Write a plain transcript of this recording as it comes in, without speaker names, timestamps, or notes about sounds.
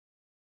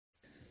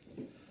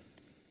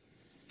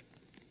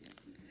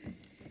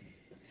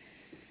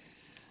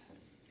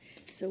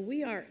So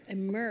we are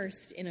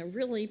immersed in a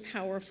really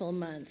powerful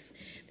month.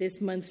 This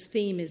month's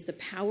theme is the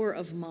power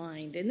of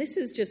mind. And this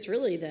is just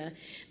really the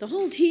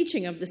whole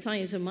teaching of the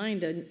science of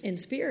mind and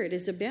spirit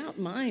is about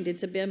mind.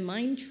 It's about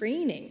mind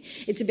training.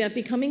 It's about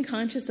becoming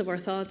conscious of our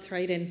thoughts,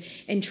 right?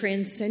 And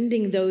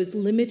transcending those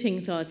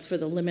limiting thoughts for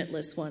the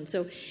limitless one.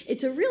 So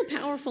it's a real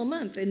powerful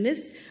month. And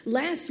this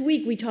last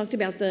week we talked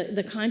about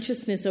the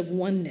consciousness of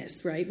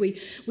oneness, right?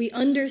 We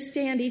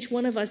understand each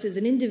one of us as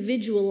an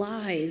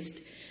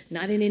individualized,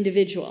 not an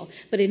individual,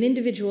 but an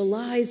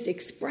individualized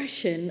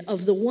expression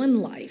of the one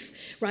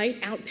life,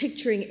 right?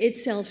 Outpicturing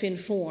itself in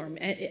form,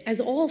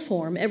 as all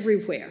form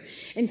everywhere.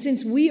 And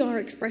since we are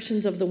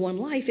expressions of the one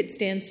life, it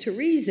stands to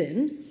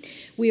reason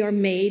we are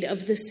made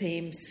of the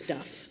same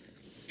stuff,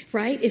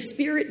 right? If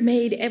spirit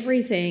made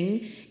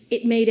everything,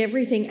 it made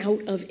everything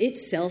out of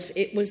itself.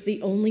 It was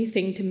the only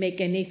thing to make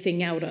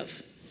anything out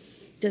of.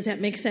 Does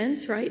that make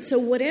sense, right? So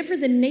whatever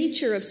the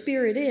nature of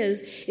spirit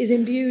is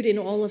imbued in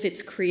all of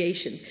its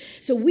creations.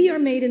 So we are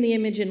made in the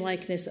image and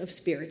likeness of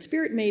spirit.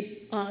 Spirit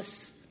made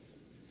us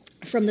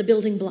from the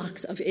building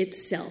blocks of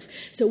itself.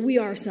 So we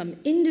are some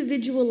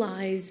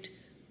individualized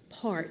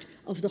part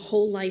of the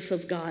whole life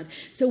of God.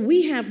 So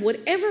we have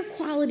whatever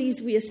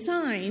qualities we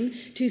assign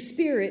to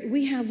spirit,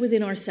 we have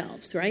within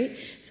ourselves, right?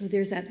 So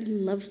there's that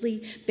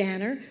lovely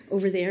banner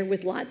over there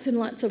with lots and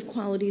lots of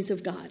qualities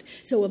of God.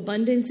 So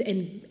abundance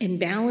and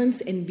balance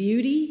and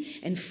beauty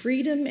and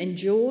freedom and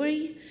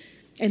joy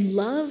and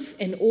love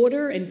and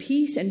order and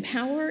peace and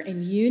power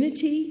and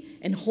unity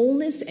and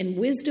wholeness and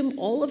wisdom,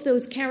 all of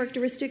those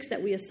characteristics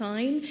that we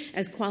assign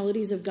as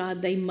qualities of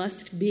God, they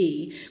must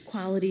be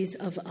qualities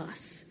of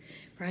us.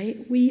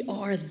 Right? We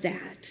are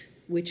that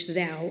which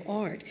thou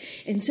art.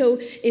 And so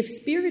if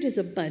spirit is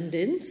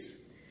abundance,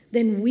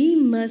 then we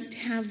must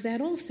have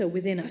that also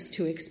within us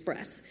to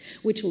express,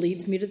 which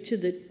leads me to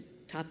the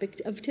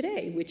topic of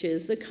today, which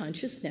is the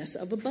consciousness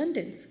of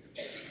abundance.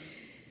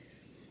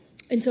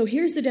 And so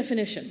here's the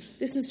definition.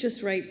 This is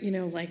just right,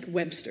 like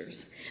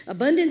Webster's.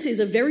 Abundance is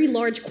a very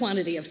large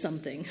quantity of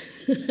something.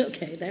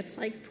 Okay, that's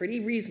like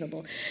pretty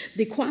reasonable.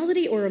 The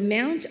quality or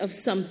amount of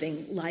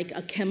something like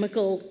a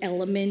chemical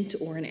element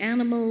or an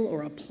animal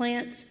or a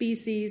plant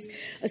species,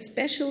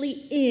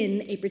 especially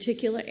in a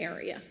particular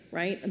area,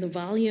 right? And the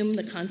volume,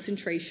 the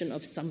concentration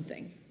of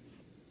something.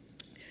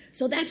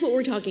 So that's what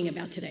we're talking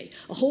about today.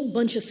 A whole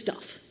bunch of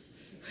stuff.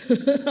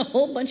 A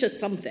whole bunch of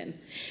something.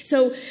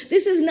 So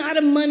this is not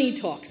a money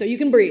talk, so you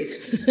can breathe.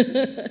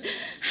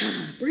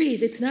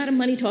 Breathe. It's not a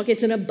money talk.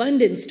 It's an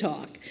abundance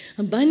talk.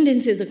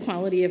 Abundance is a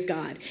quality of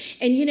God.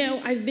 And,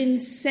 I've been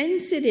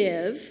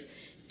sensitive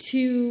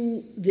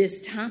to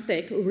this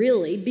topic,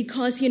 really,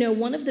 because,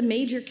 one of the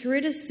major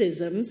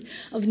criticisms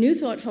of New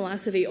Thought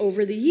philosophy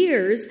over the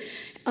years,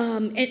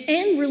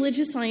 and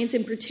religious science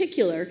in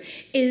particular,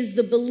 is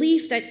the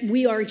belief that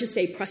we are just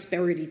a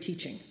prosperity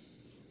teaching.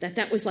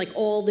 That was like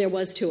all there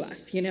was to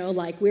us,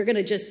 like we're going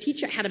to just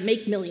teach you how to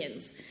make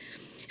millions.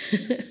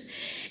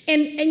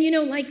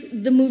 and like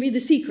the movie The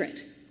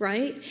Secret,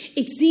 right?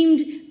 It seemed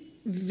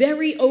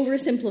very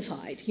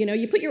oversimplified.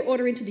 You put your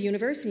order into the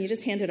universe and you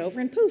just hand it over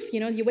and poof,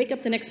 you wake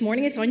up the next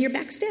morning, it's on your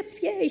back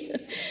steps. Yay.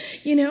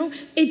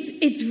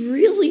 It's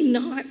really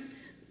not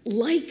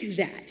like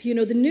that.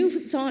 The New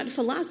Thought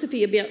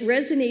philosophy about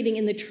resonating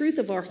in the truth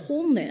of our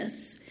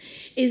wholeness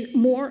is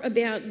more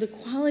about the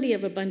quality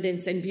of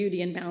abundance and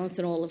beauty and balance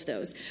and all of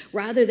those,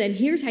 rather than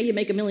here's how you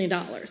make $1 million,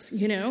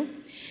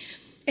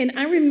 And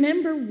I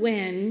remember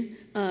when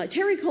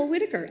Terry Cole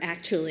Whitaker,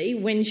 actually,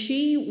 when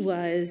she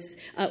was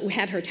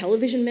had her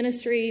television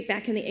ministry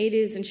back in the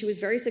 80s, and she was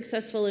very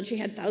successful, and she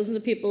had thousands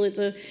of people at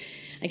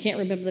I can't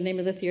remember the name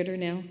of the theater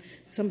now.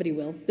 Somebody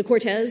will. The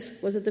Cortez.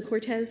 Was it the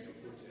Cortez?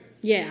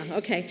 Yeah,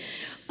 okay.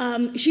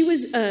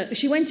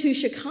 She went to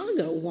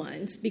Chicago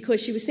once because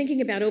she was thinking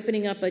about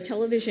opening up a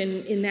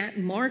television in that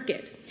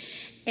market.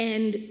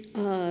 And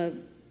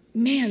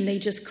man, they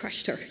just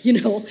crushed her,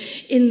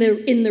 in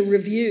the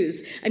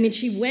reviews. I mean,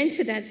 she went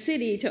to that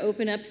city to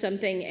open up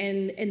something,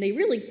 and they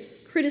really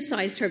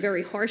criticized her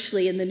very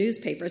harshly in the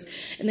newspapers.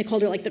 And they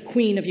called her like the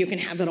queen of you can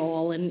have it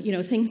all, and,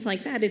 things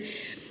like that.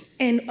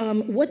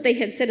 And what they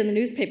had said in the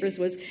newspapers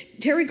was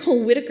Terry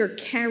Cole Whitaker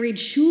carried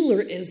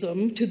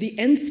Schuylerism to the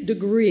nth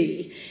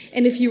degree.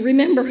 And if you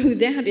remember who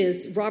that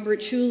is,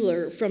 Robert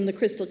Schuller from the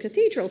Crystal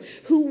Cathedral,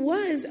 who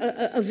was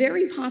a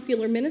very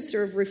popular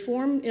minister of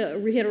reform.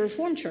 We had a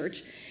reform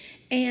church,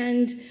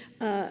 and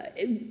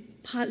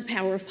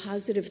power of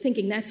positive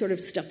thinking, that sort of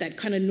stuff, that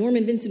kind of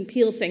Norman Vincent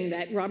Peale thing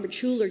that Robert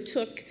Schuller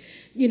took,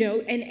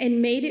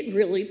 and made it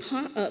really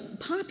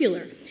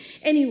popular.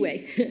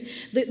 Anyway,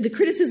 the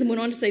criticism went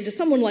on to say, to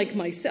someone like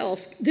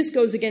myself, this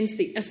goes against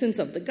the essence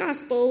of the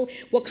gospel.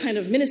 What kind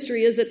of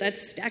ministry is it that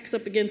stacks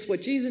up against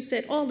what Jesus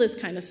said? All this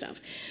kind of stuff.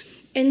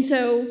 And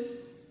so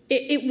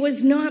it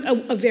was not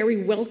a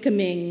very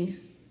welcoming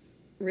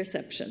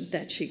reception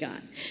that she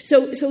got.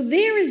 So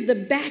there is the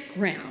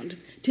background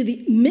to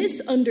the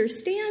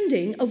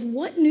misunderstanding of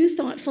what New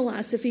Thought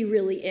philosophy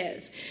really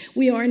is.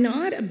 We are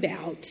not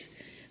about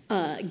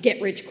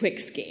get-rich-quick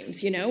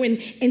schemes,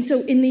 And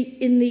so in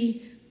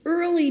the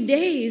early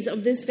days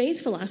of this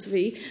faith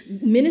philosophy,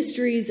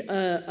 ministries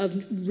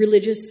of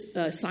religious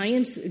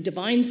science,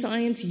 divine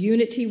science,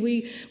 unity,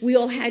 we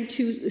all had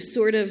to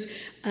sort of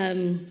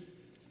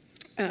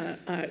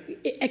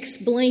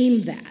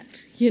explain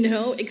that,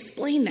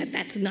 explain that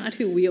that's not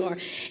who we are.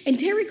 And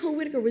Terry Cole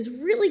Whitaker was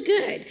really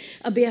good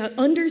about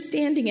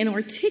understanding and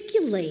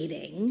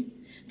articulating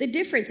the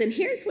difference. And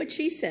here's what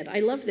she said. I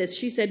love this.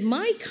 She said,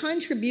 my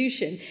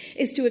contribution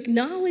is to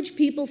acknowledge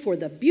people for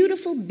the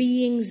beautiful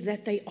beings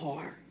that they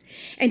are,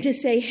 and to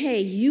say,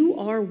 hey, you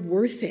are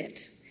worth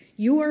it.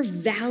 You are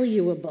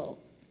valuable.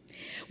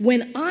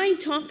 When I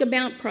talk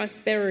about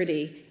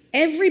prosperity,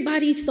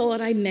 everybody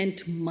thought I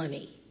meant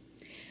money.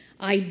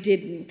 I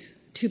didn't.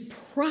 To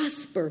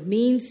prosper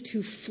means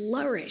to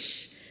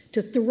flourish,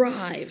 to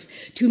thrive,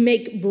 to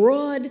make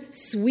broad,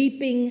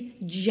 sweeping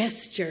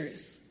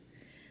gestures.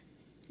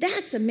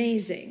 That's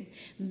amazing.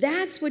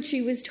 That's what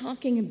she was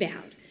talking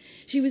about.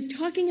 She was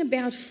talking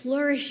about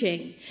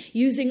flourishing,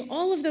 using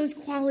all of those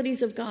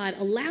qualities of God,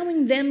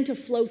 allowing them to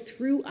flow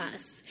through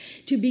us,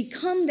 to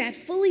become that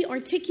fully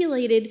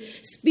articulated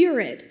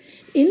spirit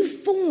in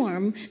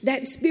form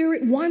that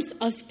spirit wants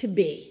us to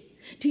be,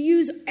 to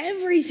use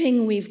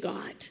everything we've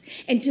got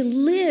and to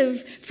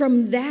live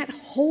from that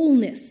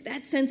wholeness,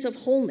 that sense of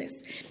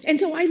wholeness. And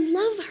so I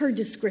love her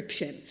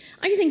description.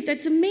 I think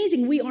that's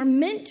amazing. We are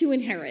meant to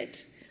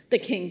inherit the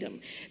kingdom,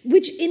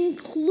 which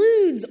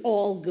includes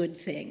all good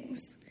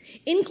things,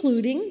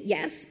 including,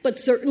 yes, but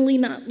certainly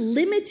not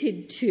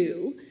limited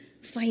to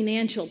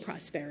financial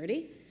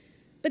prosperity.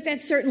 But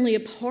that's certainly a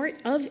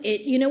part of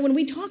it. When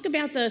we talk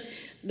about the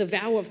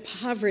vow of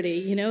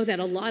poverty, that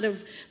a lot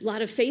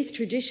of faith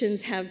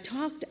traditions have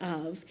talked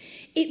of,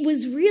 it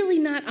was really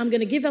not, I'm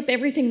going to give up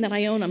everything that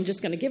I own, I'm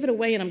just going to give it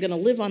away, and I'm going to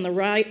live on the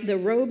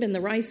robe and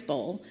the rice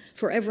bowl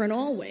forever and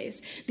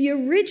always. The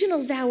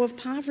original vow of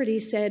poverty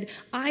said,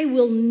 I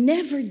will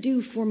never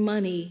do for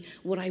money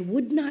what I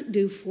would not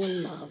do for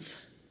love.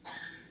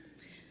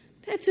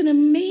 That's an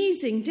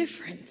amazing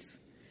difference.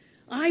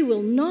 I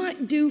will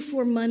not do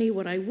for money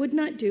what I would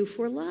not do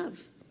for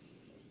love.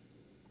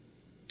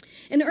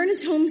 And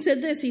Ernest Holmes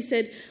said this. He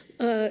said,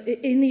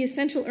 in The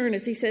Essential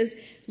Earnest, he says,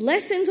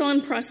 lessons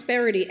on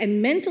prosperity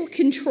and mental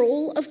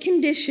control of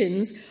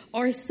conditions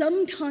are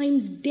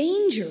sometimes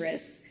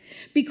dangerous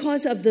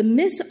because of the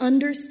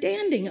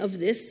misunderstanding of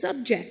this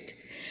subject.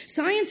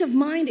 Science of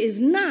mind is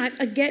not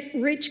a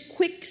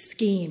get-rich-quick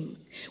scheme.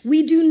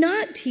 We do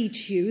not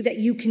teach you that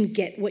you can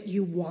get what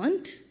you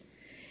want.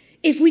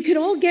 If we could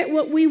all get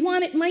what we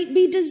want, it might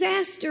be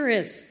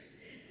disastrous.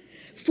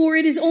 For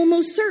it is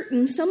almost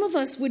certain some of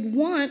us would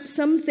want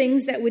some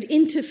things that would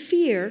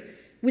interfere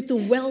with the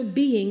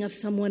well-being of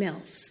someone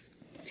else.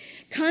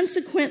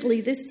 Consequently,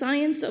 this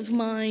science of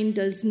mind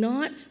does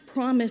not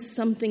promise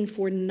something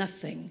for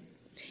nothing.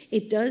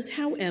 It does,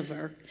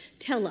 however,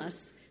 tell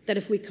us that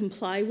if we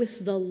comply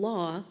with the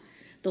law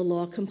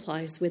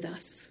complies with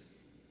us.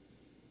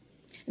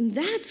 And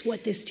that's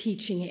what this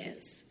teaching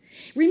is.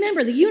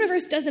 Remember, the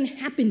universe doesn't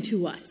happen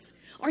to us.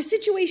 Our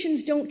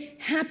situations don't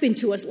happen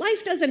to us.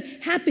 Life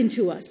doesn't happen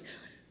to us.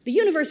 The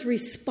universe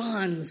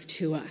responds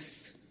to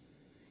us.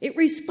 It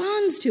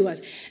responds to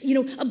us.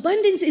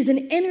 Abundance is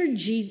an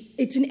energy.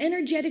 It's an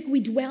energetic we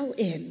dwell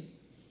in.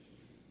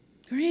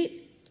 Right?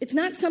 It's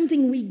not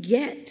something we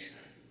get.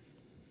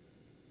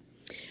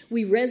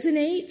 We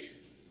resonate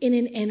in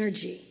an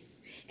energy.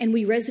 And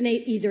we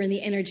resonate either in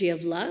the energy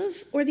of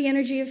love or the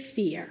energy of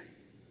fear,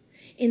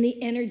 in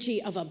the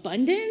energy of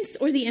abundance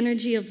or the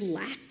energy of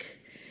lack,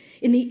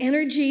 in the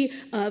energy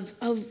of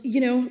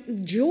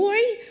joy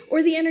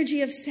or the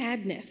energy of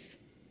sadness.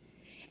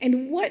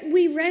 And what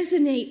we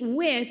resonate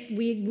with,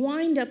 we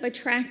wind up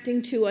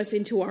attracting to us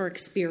into our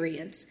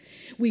experience.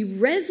 We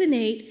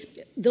resonate,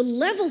 the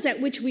levels at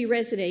which we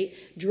resonate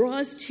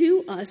draws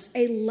to us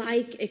a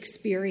like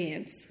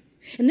experience.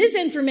 And this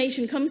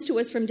information comes to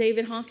us from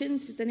David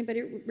Hawkins. Does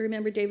anybody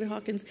remember David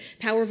Hawkins'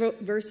 Power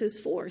versus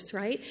Force,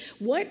 right?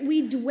 What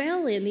we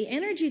dwell in, the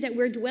energy that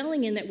we're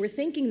dwelling in, that we're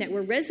thinking, that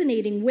we're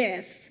resonating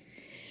with,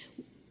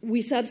 we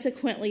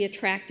subsequently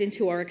attract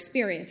into our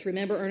experience.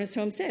 Remember, Ernest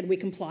Holmes said, we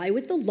comply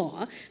with the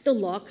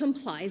law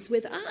complies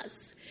with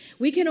us.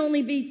 It can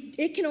only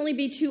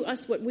be to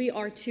us what we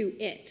are to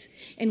it.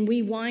 And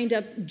we wind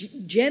up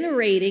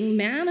generating,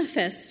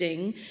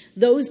 manifesting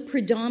those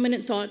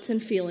predominant thoughts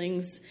and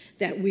feelings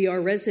that we are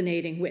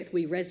resonating with.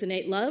 We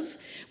resonate love,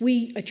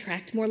 we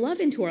attract more love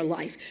into our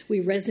life.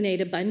 We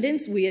resonate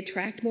abundance, we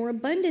attract more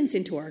abundance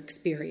into our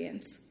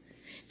experience.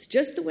 It's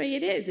just the way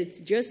it is. It's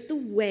just the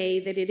way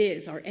that it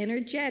is. Our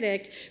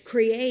energetic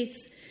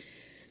creates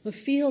a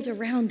field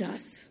around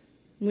us.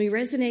 When we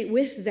resonate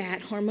with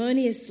that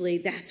harmoniously,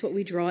 that's what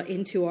we draw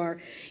into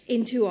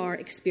our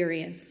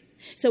experience.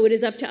 So it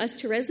is up to us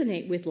to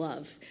resonate with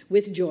love,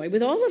 with joy,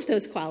 with all of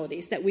those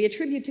qualities that we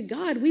attribute to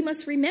God. We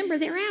must remember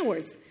they're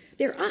ours.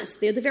 They're us.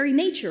 They're the very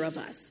nature of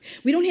us.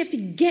 We don't have to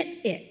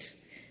get it.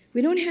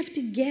 We don't have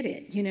to get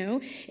it,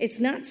 It's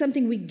not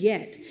something we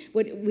get.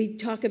 What we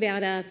talk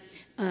about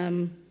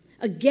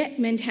a get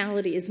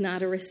mentality is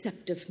not a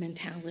receptive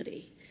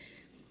mentality.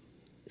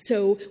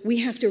 So we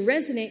have to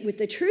resonate with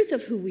the truth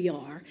of who we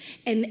are,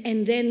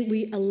 and then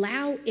we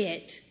allow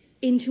it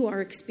into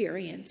our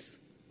experience.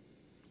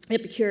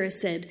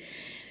 Epicurus said,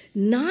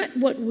 "Not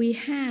what we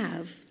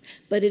have,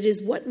 but it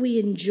is what we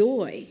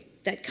enjoy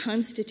that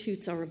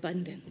constitutes our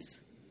abundance."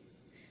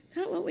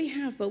 Not what we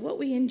have, but what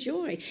we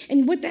enjoy.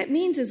 And what that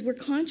means is we're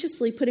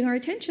consciously putting our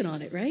attention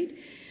on it, right?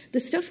 The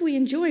stuff we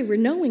enjoy, we're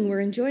knowing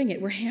we're enjoying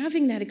it. We're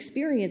having that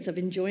experience of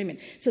enjoyment.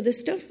 So the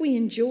stuff we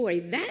enjoy,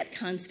 that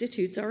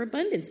constitutes our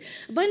abundance.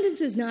 Abundance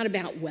is not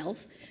about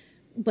wealth,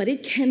 but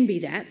it can be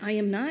that. I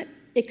am not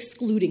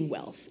excluding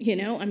wealth,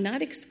 I'm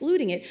not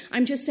excluding it.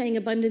 I'm just saying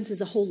abundance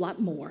is a whole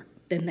lot more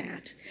than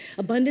that.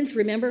 Abundance,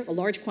 remember, a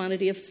large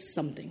quantity of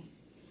something,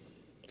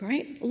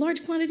 right? A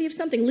large quantity of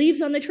something.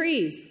 Leaves on the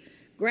trees,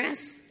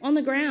 grass on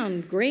the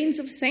ground, grains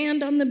of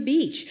sand on the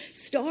beach,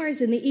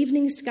 stars in the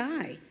evening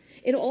sky.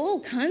 It all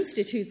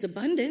constitutes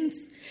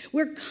abundance.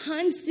 We're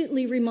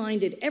constantly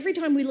reminded, every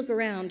time we look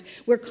around,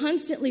 we're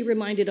constantly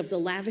reminded of the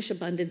lavish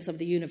abundance of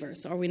the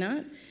universe, are we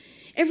not?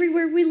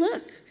 Everywhere we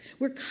look,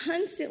 we're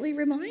constantly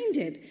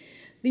reminded.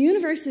 The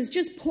universe is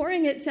just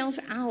pouring itself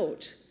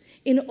out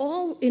in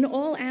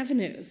all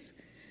avenues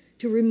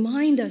to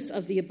remind us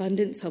of the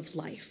abundance of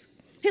life.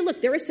 Hey,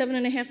 look, there are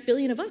 7.5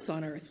 billion of us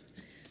on Earth,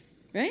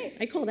 right?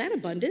 I call that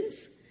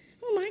abundance.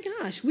 Oh my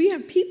gosh, we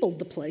have peopled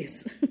the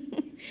place.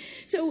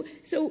 So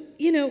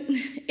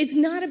it's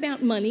not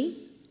about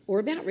money or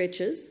about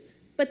riches,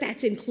 but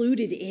that's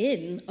included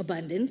in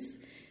abundance.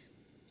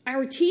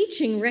 Our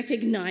teaching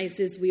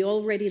recognizes we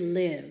already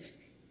live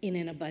in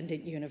an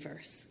abundant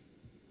universe.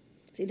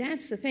 See,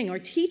 that's the thing. Our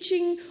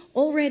teaching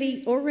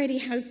already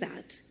has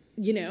that,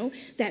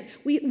 that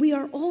we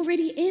are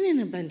already in an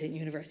abundant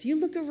universe. You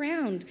look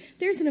around,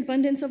 there's an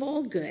abundance of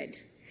all good.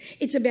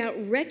 It's about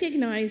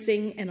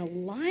recognizing and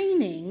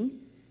aligning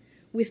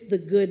with the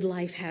good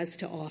life has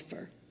to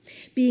offer.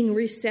 Being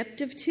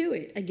receptive to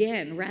it,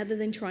 again, rather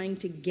than trying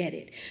to get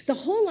it. The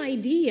whole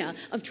idea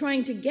of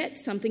trying to get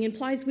something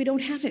implies we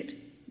don't have it.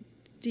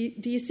 Do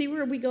you see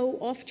where we go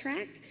off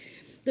track?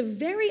 The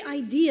very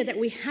idea that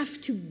we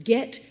have to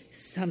get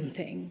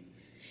something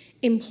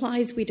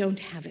implies we don't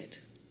have it.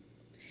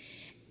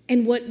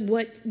 And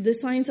what the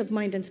science of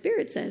mind and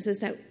spirit says is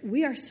that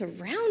we are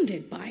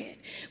surrounded by it.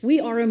 We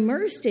are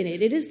immersed in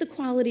it. It is the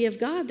quality of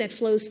God that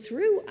flows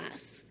through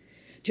us,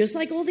 just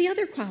like all the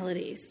other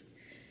qualities.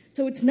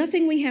 So it's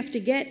nothing we have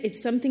to get.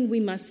 It's something we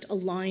must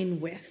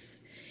align with.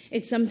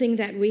 It's something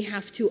that we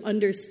have to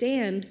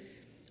understand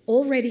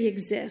already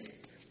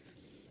exists.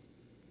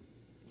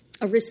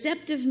 A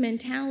receptive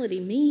mentality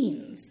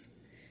means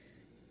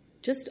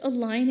just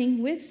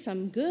aligning with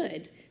some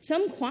good,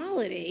 some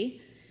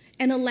quality,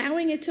 and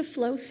allowing it to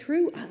flow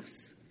through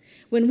us.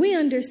 When we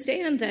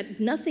understand that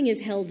nothing is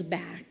held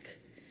back,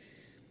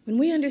 when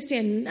we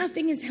understand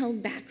nothing is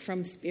held back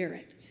from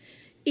spirit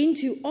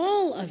into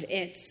all of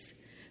its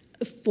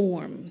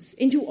forms,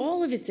 into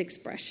all of its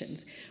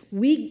expressions,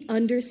 we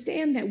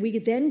understand that we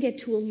then get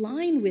to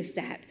align with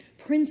that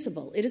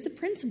principle. It is a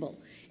principle,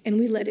 and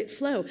we let it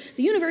flow.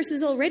 The universe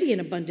is already an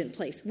abundant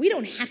place. We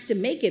don't have to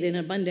make it an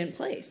abundant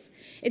place.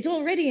 It's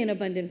already an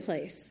abundant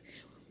place.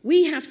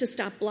 We have to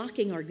stop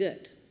blocking our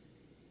good.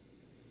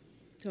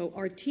 So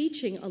our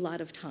teaching a lot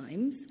of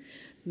times,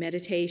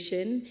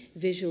 meditation,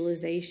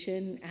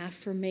 visualization,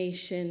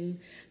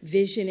 affirmation,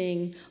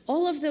 visioning,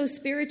 all of those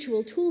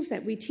spiritual tools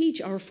that we teach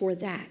are for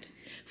that,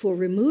 for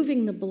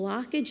removing the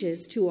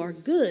blockages to our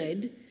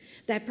good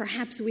that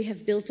perhaps we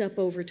have built up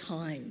over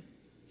time.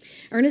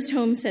 Ernest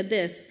Holmes said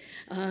this,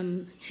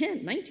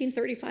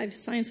 1935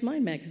 Science of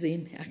Mind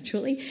magazine,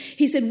 actually.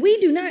 He said, "We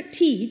do not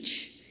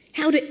teach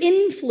how to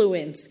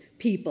influence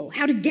people,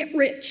 how to get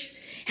rich,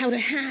 how to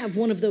have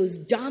one of those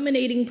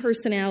dominating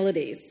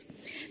personalities.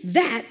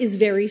 That is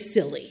very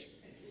silly."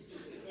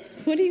 That's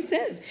what he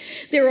said.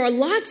 There are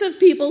lots of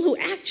people who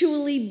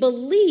actually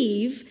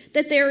believe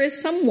that there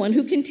is someone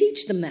who can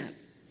teach them that.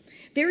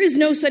 There is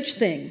no such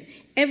thing.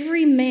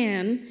 Every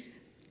man/woman,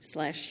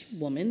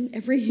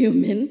 every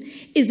human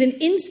is an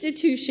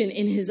institution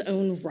in his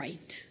own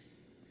right.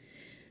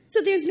 So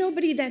there's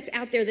nobody that's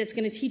out there that's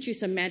going to teach you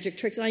some magic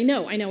tricks. I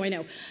know.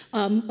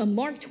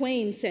 Mark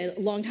Twain said a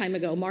long time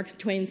ago, "I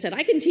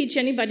can teach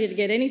anybody to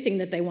get anything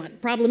that they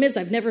want. Problem is,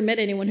 I've never met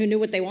anyone who knew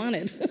what they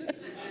wanted."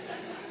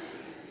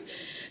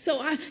 So,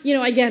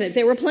 I get it.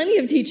 There were plenty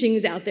of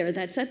teachings out there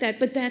that said that,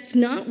 but that's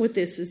not what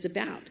this is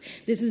about.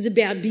 This is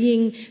about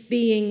being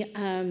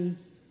the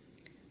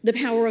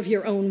power of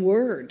your own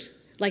word,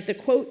 like the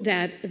quote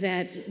that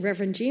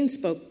Reverend Jean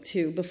spoke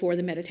to before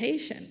the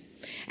meditation.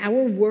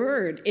 Our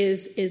word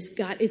is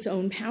got its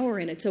own power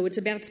in it, so it's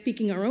about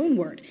speaking our own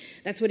word.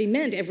 That's what he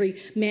meant. Every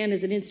man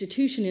is an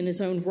institution in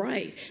his own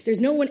right. There's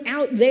no one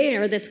out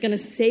there that's going to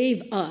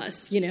save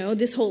us.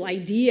 This whole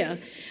idea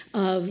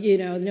of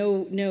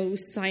no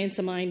science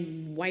of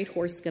mind white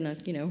horse going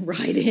to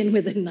ride in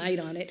with a knight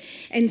on it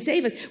and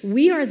save us.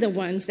 We are the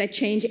ones that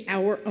change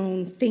our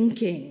own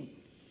thinking.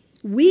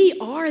 We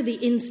are the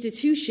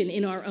institution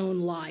in our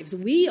own lives.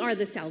 We are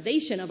the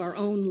salvation of our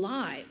own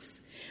lives.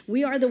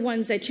 We are the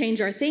ones that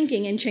change our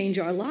thinking and change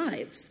our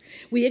lives.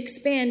 We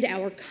expand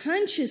our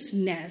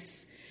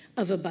consciousness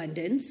of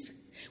abundance.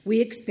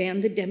 We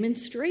expand the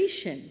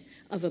demonstration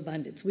of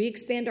abundance. We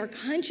expand our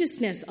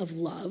consciousness of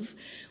love.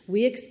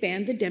 We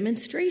expand the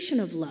demonstration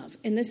of love.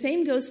 And the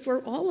same goes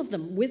for all of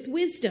them, with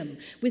wisdom,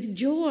 with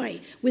joy,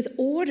 with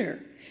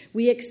order.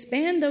 We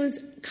expand those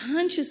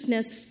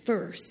consciousness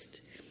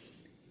first,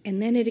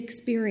 and then it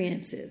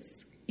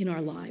experiences in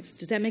our lives.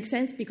 Does that make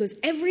sense? Because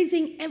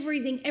everything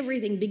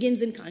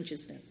begins in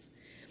consciousness.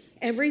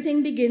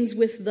 Everything begins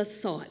with the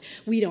thought.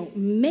 We don't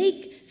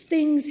make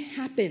things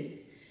happen.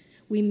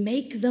 We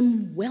make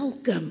them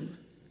welcome.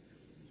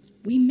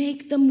 We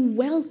make them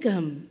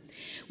welcome.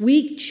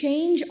 We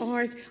change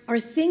our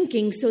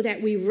thinking so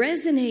that we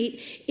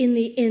resonate in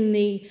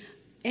the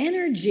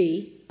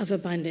energy of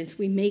abundance.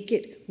 We make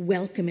it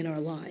welcome in our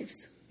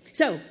lives.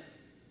 So,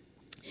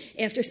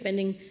 after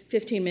spending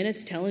 15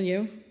 minutes telling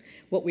you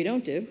what we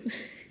don't do,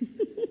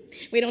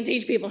 we don't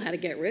teach people how to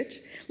get rich.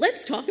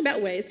 Let's talk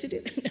about ways to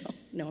do that.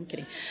 No, I'm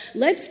kidding.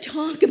 Let's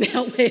talk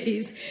about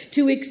ways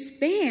to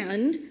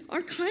expand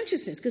our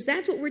consciousness, because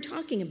that's what we're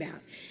talking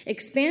about.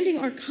 Expanding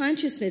our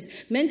consciousness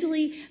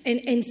mentally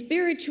and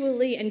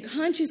spiritually and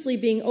consciously,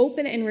 being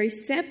open and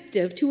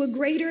receptive to a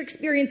greater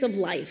experience of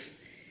life.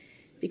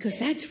 Because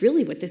that's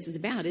really what this is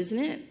about, isn't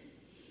it?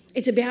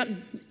 It's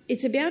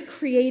about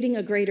creating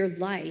a greater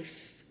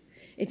life.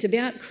 It's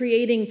about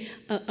creating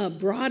a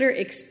broader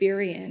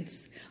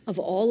experience of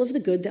all of the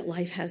good that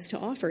life has to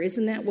offer.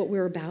 Isn't that what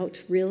we're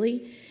about,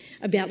 really?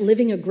 About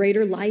living a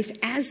greater life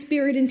as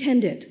Spirit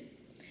intended.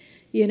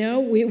 You know,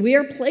 we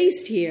are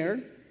placed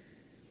here.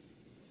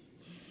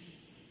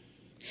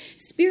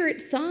 Spirit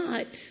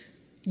thought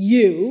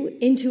you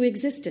into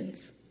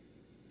existence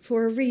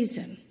for a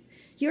reason.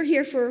 You're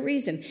here for a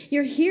reason.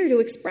 You're here to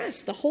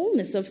express the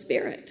wholeness of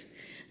Spirit.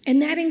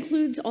 And that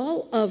includes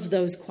all of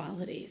those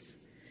qualities.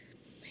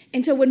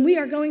 And so when we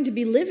are going to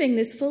be living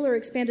this fuller,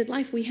 expanded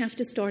life, we have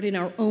to start in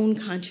our own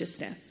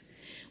consciousness.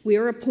 We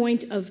are a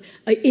point of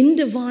in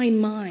divine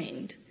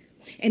mind.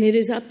 And it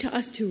is up to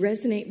us to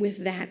resonate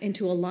with that and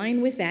to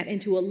align with that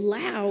and to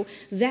allow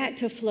that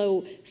to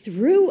flow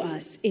through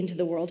us into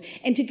the world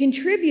and to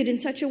contribute in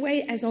such a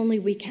way as only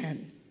we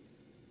can.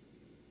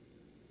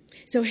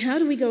 So how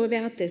do we go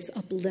about this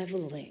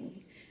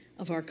up-leveling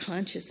of our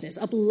consciousness,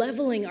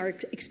 up-leveling our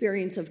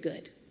experience of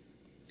good?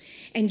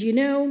 And you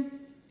know,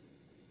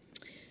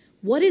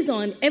 what is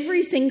on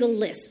every single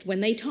list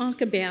when they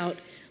talk about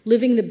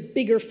living the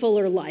bigger,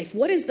 fuller life?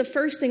 What is the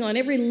first thing on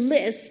every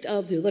list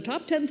of the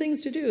top 10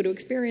 things to do to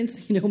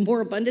experience,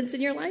 more abundance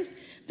in your life?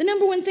 The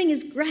number one thing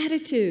is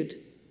gratitude.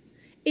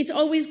 It's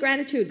always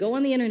gratitude. Go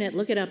on the internet,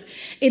 look it up.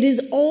 It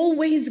is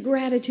always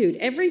gratitude.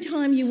 Every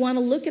time you want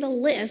to look at a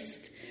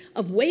list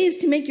of ways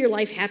to make your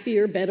life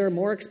happier, better,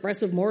 more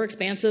expressive, more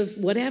expansive,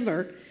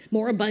 whatever,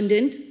 more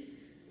abundant,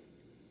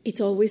 it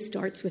always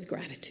starts with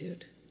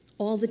gratitude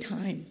all the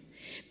time.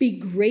 Be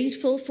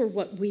grateful for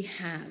what we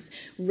have.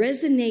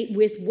 Resonate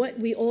with what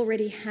we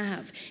already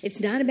have.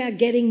 It's not about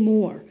getting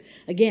more.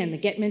 Again, the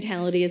get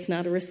mentality is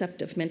not a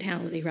receptive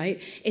mentality,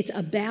 right? It's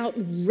about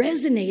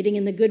resonating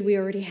in the good we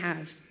already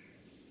have.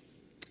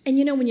 And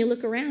when you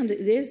look around,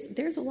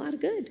 there's a lot of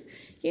good.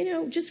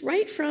 Just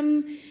right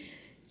from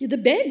the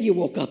bed you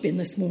woke up in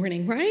this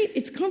morning, right?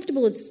 It's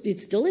comfortable,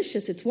 it's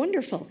delicious, it's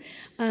wonderful.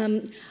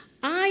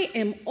 I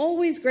am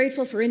always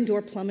grateful for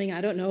indoor plumbing.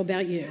 I don't know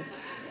about you.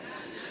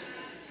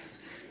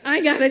 I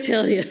gotta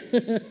tell you,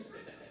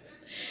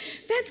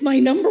 that's my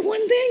number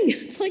one thing.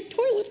 It's like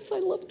toilets. I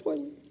love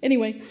toilets.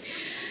 Anyway,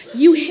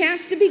 you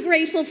have to be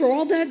grateful for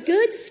all that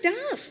good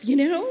stuff,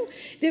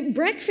 the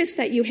breakfast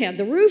that you had,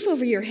 the roof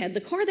over your head,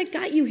 the car that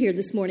got you here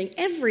this morning,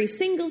 every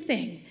single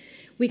thing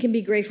we can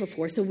be grateful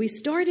for. So we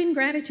start in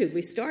gratitude.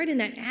 We start in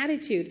that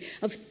attitude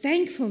of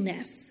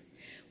thankfulness.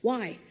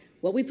 Why?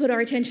 What we put our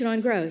attention on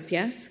grows,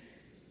 yes?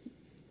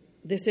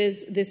 This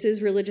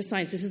is religious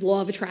science. This is law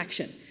of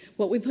attraction.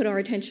 What we put our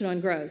attention on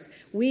grows.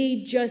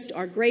 We just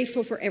are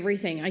grateful for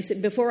everything. I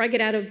said, before I get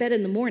out of bed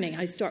in the morning,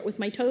 I start with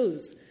my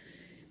toes.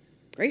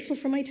 Grateful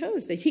for my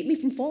toes. They keep me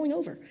from falling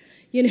over.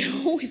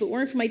 If it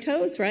weren't for my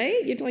toes,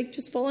 right? You'd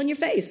just fall on your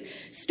face.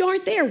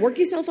 Start there. Work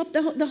yourself up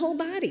the whole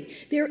body.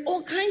 There are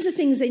all kinds of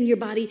things in your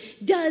body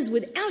does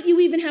without you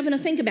even having to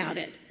think about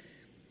it,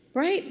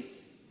 right?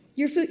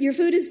 Your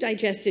food is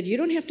digested. You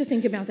don't have to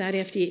think about that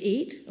after you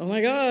eat. Oh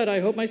my God, I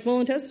hope my small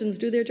intestines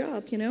do their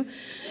job,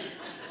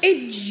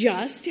 It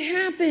just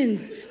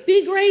happens.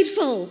 Be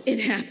grateful. It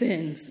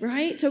happens,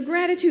 right? So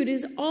gratitude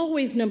is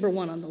always number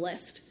one on the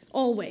list,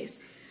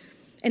 always.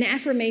 And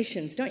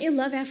affirmations. Don't you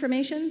love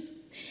affirmations?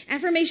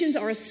 Affirmations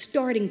are a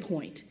starting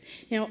point.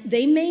 Now,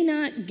 they may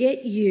not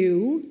get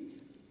you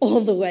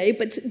all the way,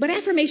 but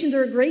affirmations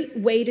are a great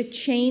way to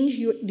change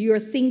your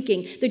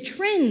thinking, the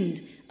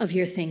trend of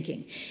your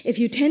thinking. If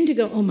you tend to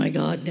go, oh my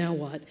God, now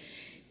what?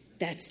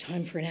 That's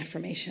time for an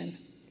affirmation.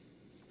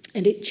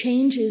 And it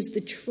changes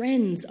the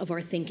trends of our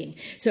thinking.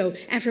 So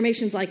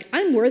affirmations like,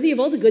 I'm worthy of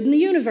all the good in the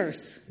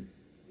universe.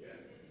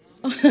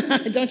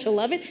 Yes. Don't you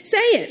love it? Say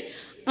it.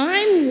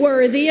 I'm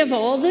worthy of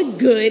all the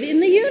good in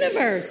the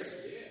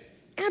universe.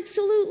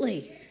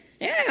 Absolutely.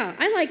 Yeah,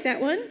 I like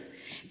that one.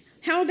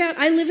 How about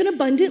I live an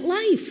abundant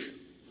life?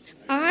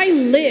 I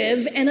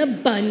live an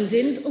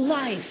abundant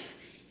life.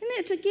 And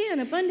that's, again,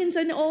 abundance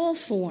in all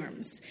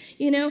forms.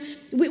 You know,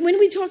 when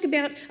we talk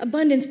about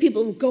abundance,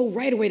 people go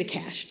right away to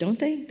cash, don't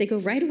they? They go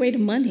right away to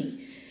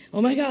money.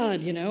 Oh my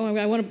God, you know,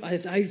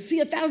 I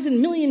see $1,000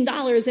 million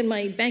in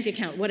my bank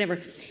account, whatever.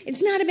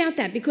 It's not about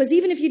that, because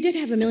even if you did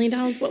have $1 million,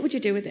 what would you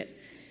do with it?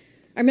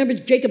 I remember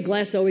Jacob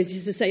Glass always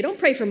used to say, don't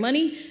pray for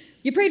money.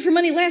 You prayed for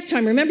money last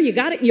time. Remember, you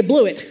got it and you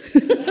blew it.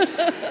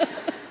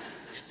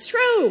 It's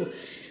true.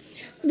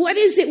 What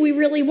is it we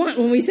really want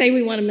when we say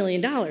we want $1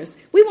 million?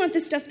 We want the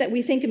stuff that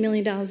we think $1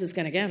 million is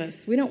going to get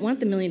us. We don't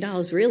want the $1 million,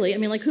 really. I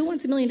mean, like, who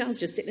wants $1 million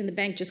just sitting in the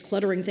bank, just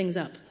cluttering things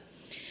up?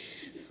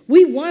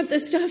 We want the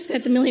stuff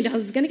that the $1 million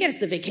is going to get us,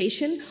 the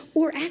vacation,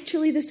 or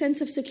actually the sense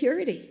of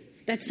security,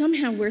 that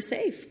somehow we're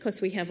safe because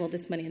we have all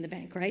this money in the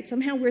bank, right?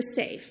 Somehow we're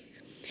safe.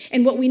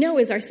 And what we know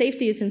is our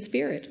safety is in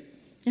spirit.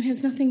 It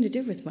has nothing to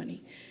do with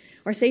money.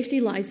 Our safety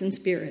lies in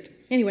spirit.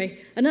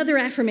 Anyway, another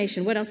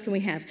affirmation. What else can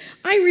we have?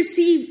 I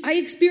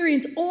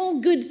experience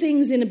all good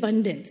things in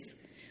abundance.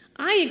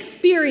 I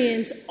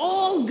experience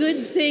all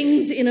good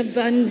things in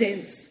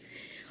abundance.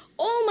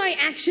 All my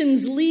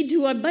actions lead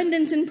to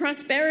abundance and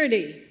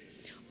prosperity.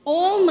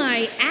 All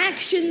my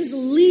actions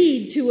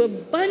lead to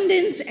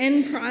abundance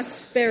and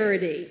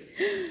prosperity.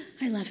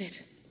 I love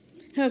it.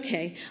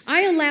 Okay.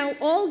 I allow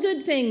all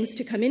good things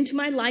to come into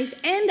my life,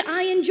 and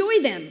I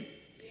enjoy them.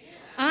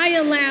 I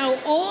allow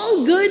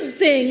all good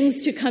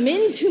things to come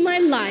into my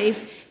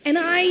life, and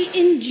I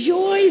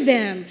enjoy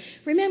them.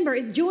 Remember,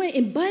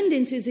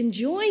 abundance is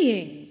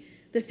enjoying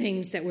the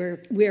things that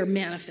we're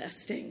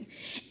manifesting.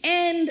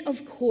 And,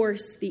 of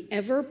course, the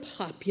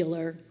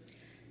ever-popular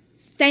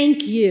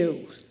thank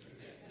you.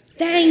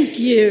 Thank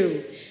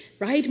you.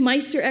 Right?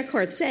 Meister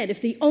Eckhart said,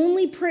 if the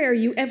only prayer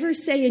you ever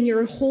say in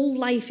your whole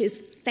life is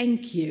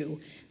thank you,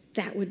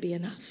 that would be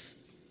enough.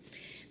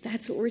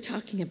 That's what we're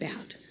talking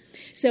about.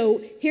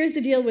 So here's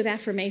the deal with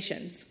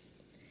affirmations.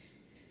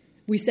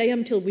 We say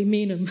them till we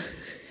mean them,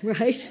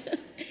 right?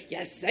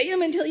 Yes, say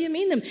them until you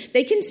mean them.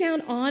 They can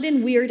sound odd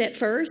and weird at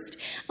first.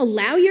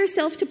 Allow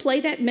yourself to play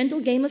that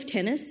mental game of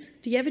tennis.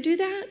 Do you ever do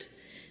that?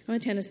 I'm a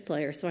tennis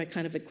player, so I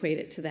kind of equate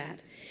it to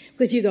that.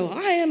 Because you go,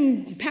 I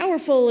am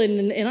powerful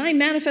and I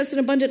manifest an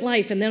abundant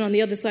life. And then on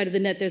the other side of the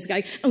net, there's a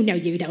guy, oh, no,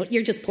 you don't.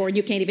 You're just poor and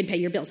you can't even pay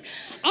your bills.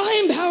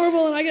 I'm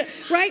powerful and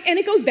right? And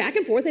it goes back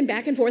and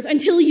forth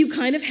until you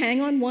kind of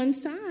hang on one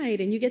side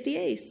and you get the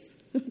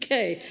ace.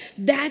 Okay,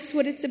 that's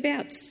what it's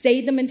about.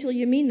 Say them until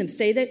you mean them.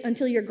 Say that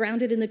until you're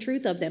grounded in the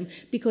truth of them,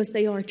 because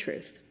they are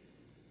truth.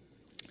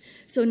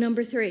 So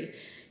number 3,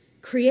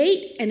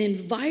 create an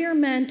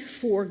environment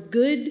for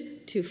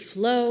good to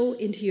flow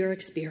into your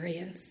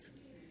experience.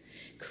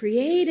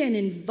 Create an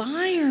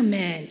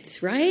environment,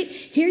 right?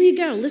 Here you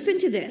go. Listen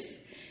to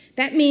this.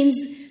 That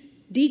means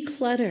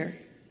declutter.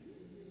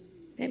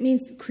 That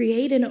means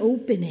create an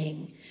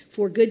opening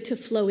for good to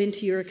flow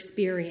into your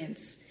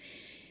experience.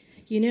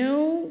 You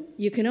know,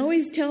 you can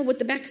always tell what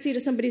the backseat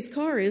of somebody's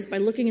car is by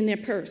looking in their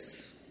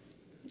purse.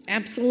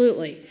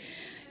 Absolutely.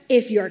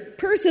 If your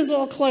purse is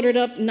all cluttered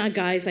up, not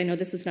guys, I know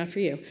this is not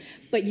for you,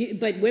 but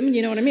women,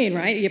 you know what I mean,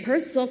 right? Your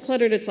purse is all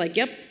cluttered, it's like,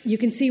 yep, you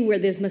can see where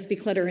there must be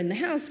clutter in the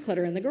house,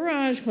 clutter in the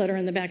garage, clutter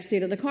in the back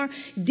seat of the car.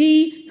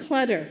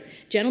 Declutter.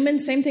 Gentlemen,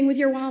 same thing with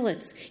your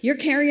wallets. You're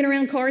carrying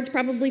around cards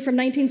probably from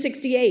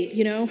 1968,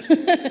 you know?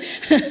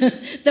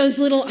 Those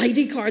little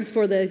ID cards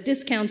for the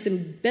discounts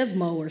in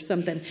Bevmo or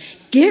something.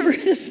 Get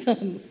rid of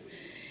them.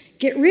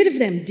 Get rid of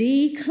them.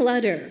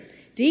 Declutter.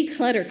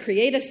 Declutter.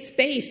 Create a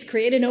space.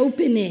 Create an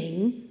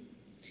opening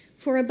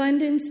for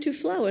abundance to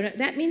flow. And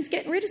that means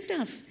getting rid of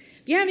stuff.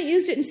 If you haven't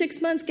used it in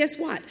 6 months, guess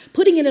what?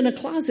 Putting it in a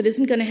closet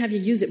isn't going to have you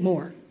use it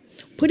more.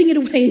 Putting it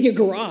away in your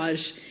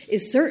garage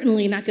is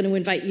certainly not going to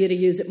invite you to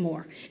use it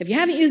more. If you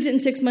haven't used it in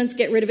 6 months,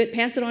 get rid of it.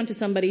 Pass it on to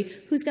somebody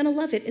who's going to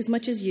love it as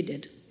much as you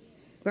did.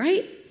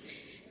 Right?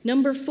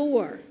 Number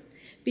 4,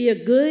 be a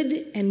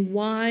good and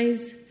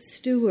wise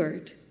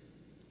steward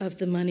of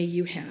the money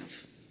you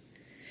have.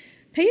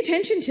 Pay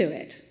attention to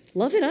it.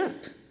 Love it up.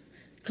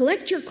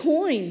 Collect your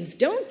coins.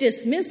 Don't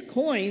dismiss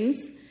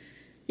coins.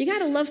 You got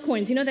to love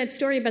coins. You know that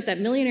story about that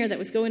millionaire that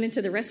was going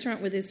into the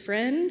restaurant with his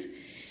friend?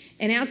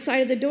 And outside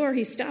of the door,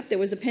 he stopped. There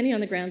was a penny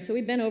on the ground. So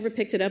he bent over,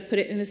 picked it up, put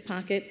it in his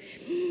pocket.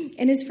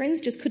 And his friends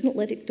just couldn't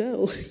let it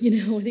go.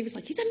 You know, and he was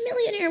like, he's a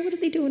millionaire. What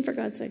is he doing, for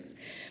God's sakes?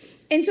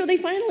 And so they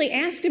finally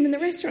asked him in the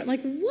restaurant,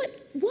 like,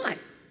 what?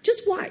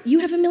 Just what? You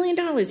have $1 million.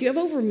 You have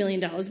over $1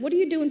 million. What are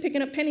you doing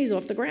picking up pennies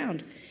off the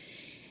ground?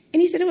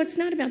 And he said, oh, it's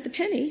not about the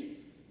penny.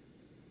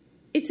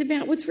 It's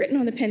about what's written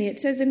on the penny. It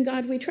says, in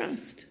God we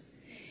trust.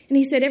 And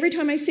he said, every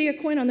time I see a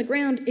coin on the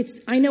ground,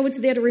 I know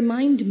it's there to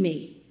remind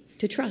me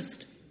to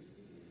trust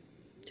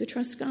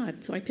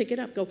God. So I pick it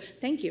up, go,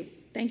 thank you.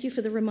 Thank you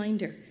for the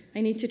reminder. I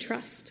need to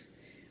trust.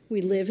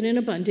 We live in an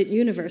abundant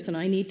universe, and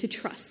I need to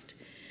trust.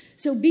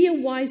 So be a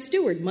wise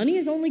steward. Money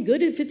is only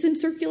good if it's in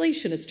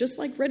circulation. It's just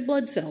like red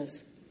blood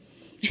cells.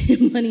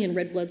 Money and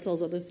red blood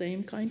cells are the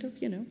same, kind of,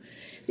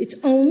 It's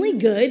only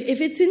good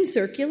if it's in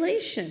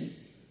circulation.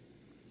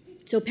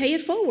 So pay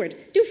it forward.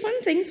 Do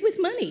fun things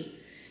with money.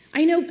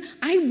 I know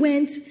I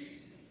went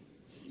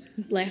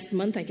last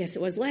month, I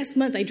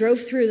drove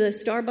through the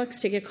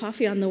Starbucks to get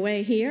coffee on the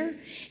way here,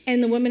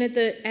 and the woman at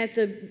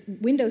the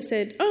window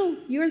said, "Oh,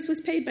 yours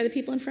was paid by the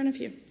people in front of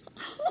you."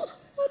 Oh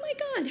my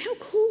God, how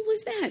cool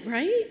was that,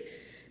 right?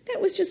 That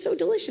was just so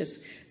delicious.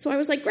 So I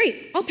was like,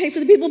 great, I'll pay for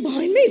the people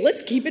behind me.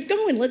 Let's keep it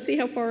going. Let's see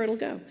how far it'll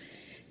go.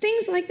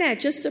 Things like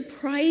that, just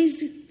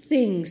surprise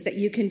things that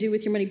you can do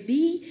with your money.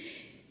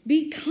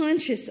 Be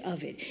conscious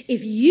of it.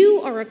 If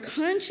you are a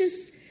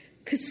conscious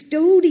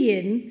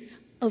custodian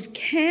of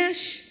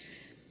cash,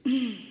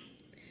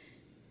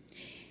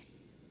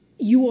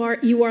 you're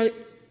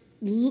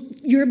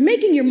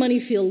making your money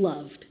feel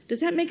loved.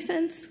 Does that make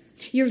sense?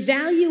 You're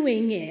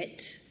valuing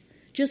it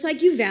just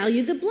like you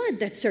value the blood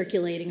that's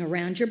circulating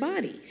around your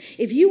body.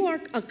 If you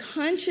are a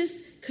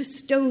conscious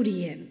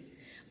custodian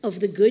of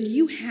the good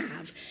you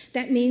have,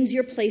 that means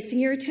you're placing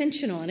your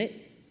attention on it.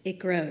 It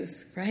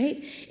grows,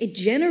 right? It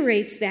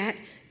generates that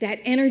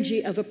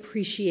energy of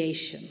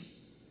appreciation.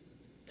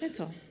 That's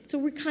all. So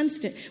we're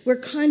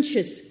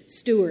conscious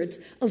stewards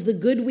of the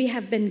good we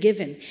have been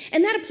given.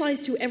 And that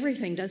applies to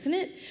everything, doesn't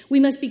it? We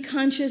must be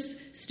conscious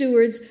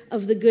stewards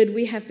of the good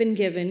we have been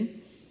given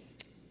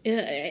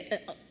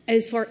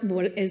as far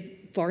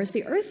as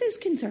the earth is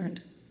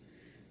concerned,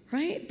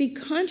 right? Be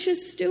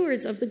conscious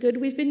stewards of the good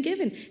we've been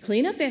given.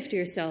 Clean up after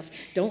yourself.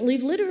 Don't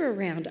leave litter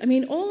around. I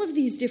mean, all of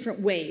these different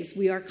ways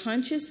we are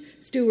conscious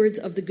stewards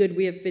of the good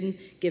we have been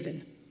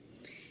given.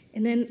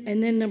 And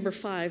then number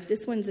 5,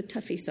 this one's a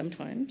toughie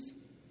sometimes.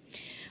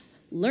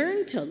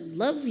 Learn to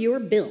love your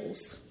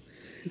bills.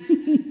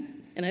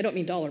 And I don't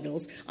mean dollar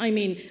bills. I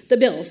mean the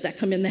bills that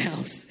come in the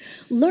house.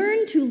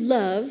 Learn to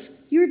love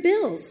your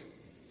bills.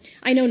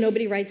 I know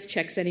nobody writes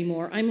checks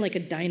anymore. I'm like a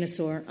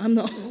dinosaur. I'm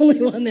the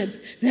only one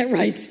that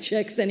writes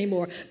checks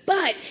anymore.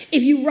 But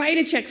if you write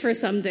a check for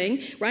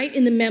something, right,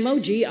 in the memo,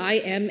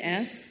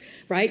 GIMS,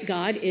 right,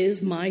 God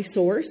is my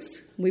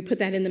source. We put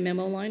that in the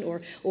memo line,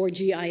 or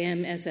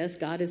GIMSS,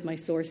 God is my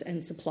source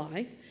and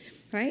supply,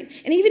 right?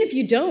 And even if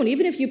you don't,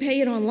 even if you pay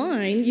it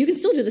online, you can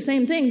still do the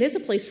same thing. There's a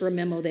place for a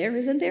memo there,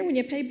 isn't there, when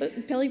you pay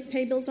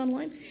bills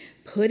online?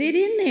 Put it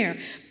in there.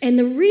 And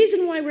the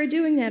reason why we're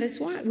doing that is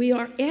why we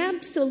are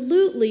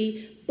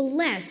absolutely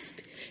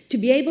blessed to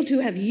be able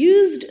to have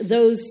used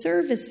those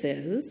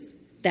services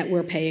that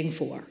we're paying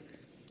for,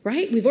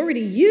 right? We've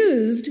already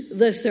used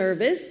the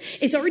service.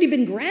 It's already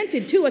been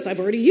granted to us.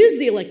 I've already used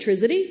the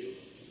electricity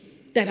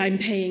that I'm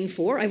paying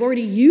for. I've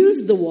already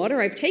used the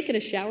water. I've taken a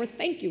shower.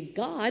 Thank you,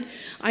 God.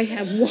 I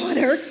have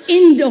water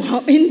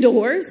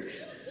indoors.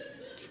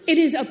 It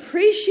is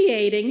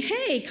appreciating,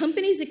 hey,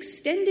 companies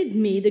extended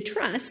me the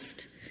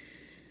trust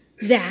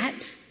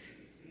that,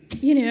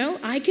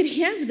 I could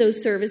have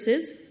those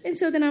services. And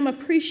so then I'm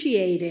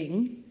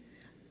appreciating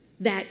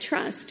that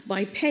trust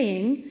by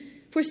paying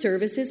for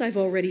services I've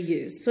already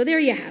used. So there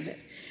you have it.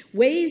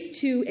 Ways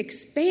to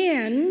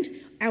expand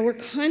our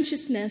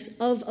consciousness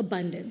of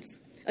abundance.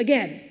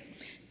 Again,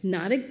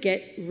 not a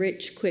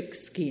get-rich-quick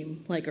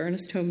scheme, like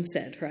Ernest Holmes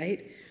said,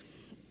 right?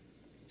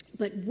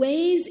 But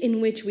ways in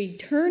which we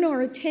turn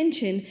our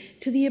attention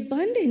to the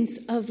abundance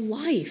of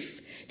life,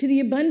 to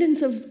the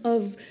abundance of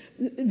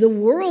the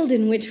world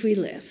in which we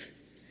live,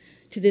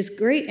 to this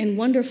great and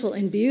wonderful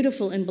and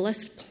beautiful and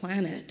blessed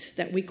planet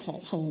that we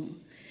call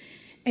home,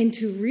 and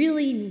to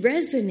really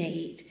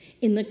resonate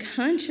in the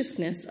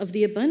consciousness of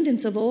the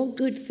abundance of all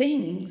good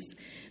things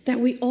that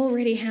we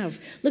already have.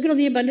 Look at all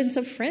the abundance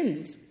of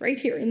friends right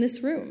here in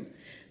this room,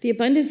 the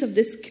abundance of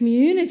this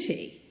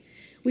community.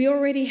 We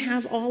already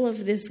have all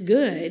of this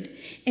good,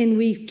 and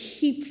we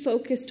keep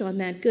focused on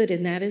that good,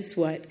 and that is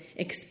what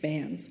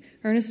expands.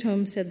 Ernest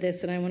Holmes said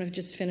this, and I want to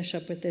just finish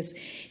up with this.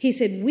 He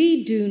said,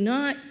 "We do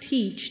not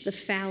teach the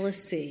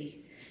fallacy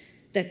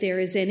that there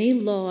is any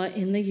law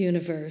in the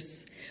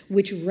universe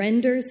which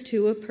renders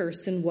to a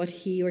person what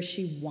he or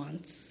she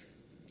wants.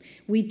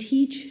 We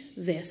teach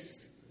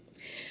this,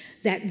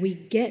 that we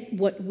get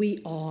what we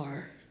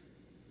are,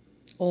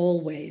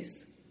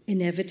 always,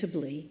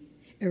 inevitably,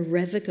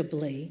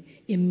 irrevocably,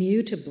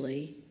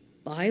 immutably,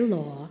 by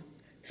law,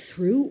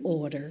 through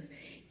order,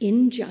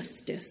 in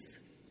justice,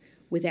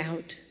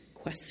 without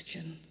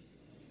question."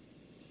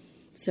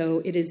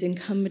 So it is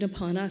incumbent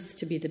upon us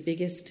to be the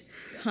biggest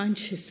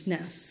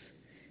consciousness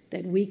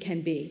that we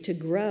can be, to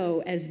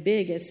grow as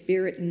big as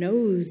Spirit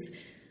knows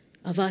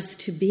of us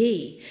to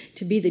be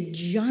the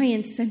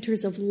giant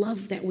centers of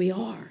love that we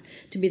are,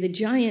 to be the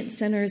giant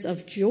centers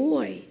of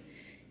joy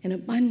and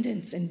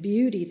abundance and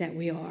beauty that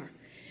we are.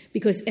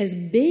 Because as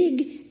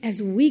big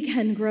as we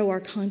can grow our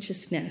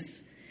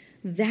consciousness,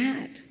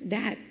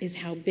 that is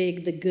how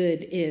big the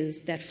good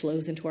is that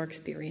flows into our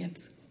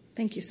experience.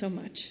 Thank you so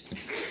much.